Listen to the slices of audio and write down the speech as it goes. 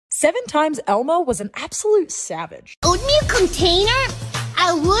7 times Elmo was an absolute savage. Oatmeal container,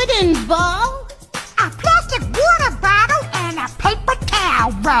 a wooden bowl, a plastic water bottle, and a paper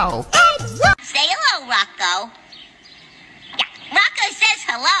towel roll. Say hello, Rocco. Yeah, Rocco says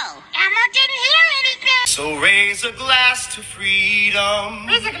hello. Elmo didn't hear anything. So raise a glass to freedom.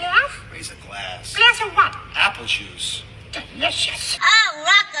 Raise a glass? Raise a glass. Glass of what? Apple juice. Delicious. Oh,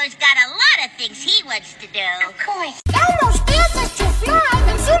 Rocco's got a lot of things he wants to do. Of course. Elmo stands to fly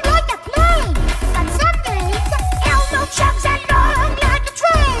and seem like a plane. But some days, Elmo chugs along like a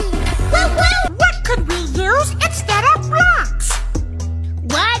train. Well, what could we use instead of blocks?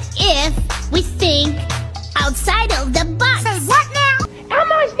 What if we think outside of the box? Say what now?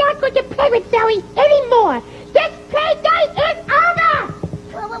 Elmo's not going to play with Zoe anymore. This play date is over.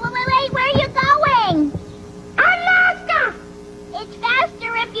 Wait, where are you going? Alaska! It's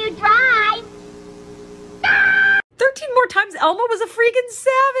faster if you drive. 13 more times Elmo was a freaking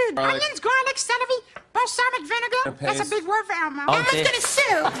savage. Onions, garlic, celery, balsamic vinegar. That's a big word for Elmo. Okay. Elmo's gonna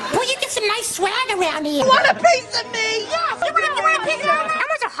sue. Well, you get some nice swag around here. You want a piece of me? Yes, you want a piece of Elmo?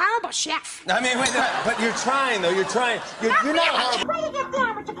 Elmo's a horrible chef. I mean, wait, but you're trying, though. You're trying. You're not horrible. Where you get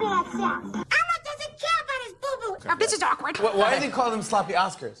down with your bad self? Elmo doesn't care about his boo-boo. Oh, this is awkward. Why do they call them sloppy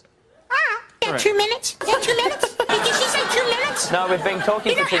Oscars? Yeah, 2 minutes? Is that 2 minutes? Did she say 2 minutes? No, we've been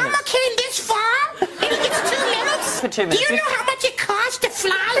talking You know, for 2 Elmo minutes. came this far, and he gets 2 minutes? For 2 minutes. Do you know how much it costs to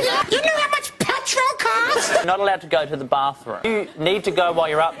fly here? You know how much petrol costs? You're not allowed to go to the bathroom. You need to go while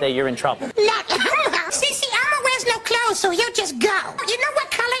you're up there, you're in trouble. Not Elmo. See, Elmo wears no clothes, so he'll just go. You know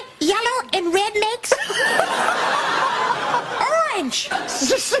what color yellow and red makes? Orange.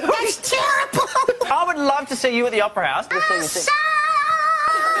 That's terrible. I would love to see you at the Opera House.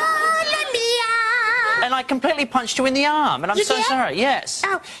 And I completely punched you in the arm, and I'm You so did? sorry. Yes.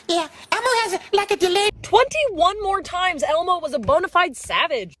 Oh, yeah. Elmo has like a delayed 21 more times Elmo was a bona fide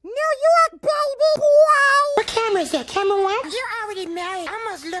savage. New York, baby! Wow! What camera is that? Camera 1? You're already married.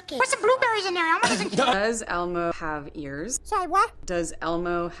 Elmo's looking. Put some blueberries in there. Elmo doesn't care. Does Elmo have ears? Sorry, what? Does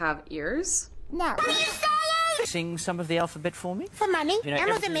Elmo have ears? No. What are you saying? Sing some of the alphabet for me. For money? You know,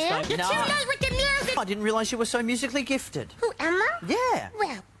 Elmo's a everything's man? going- You're No. too late with the music. I didn't realize you were so musically gifted. Who, Elmo? Yeah.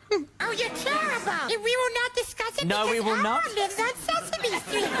 Well, oh, you're terrible. We will not discuss it No, because we will Elmo not. lives on Sesame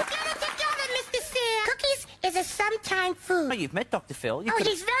Street. Get it together, Mr. Sear. Cookies is a sometime food. Oh, you've met Dr. Phil. You Oh, could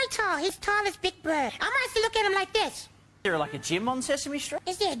he's very tall. He's tall as Big Bird. Elmo has to look at him like this. there like a gym on Sesame Street.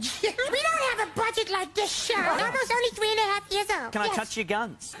 Is there a gym? We don't have a budget like this show. Elmo's only 3.5 years old. Can I Yes. touch your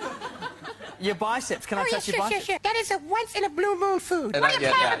guns? Your biceps. Can I Oh, yeah, touch your biceps? sure. That is a once in a blue moon food. Yeah, What are you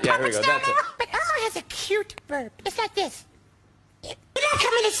yeah, playing yeah, with yeah, here we puppets go, down that's there? it. But Elmo has a cute burp. It's like this. You're not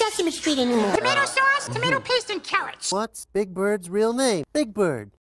coming to Sesame Street anymore. Tomato sauce, tomato paste, and carrots. What's Big Bird's real name? Big Bird.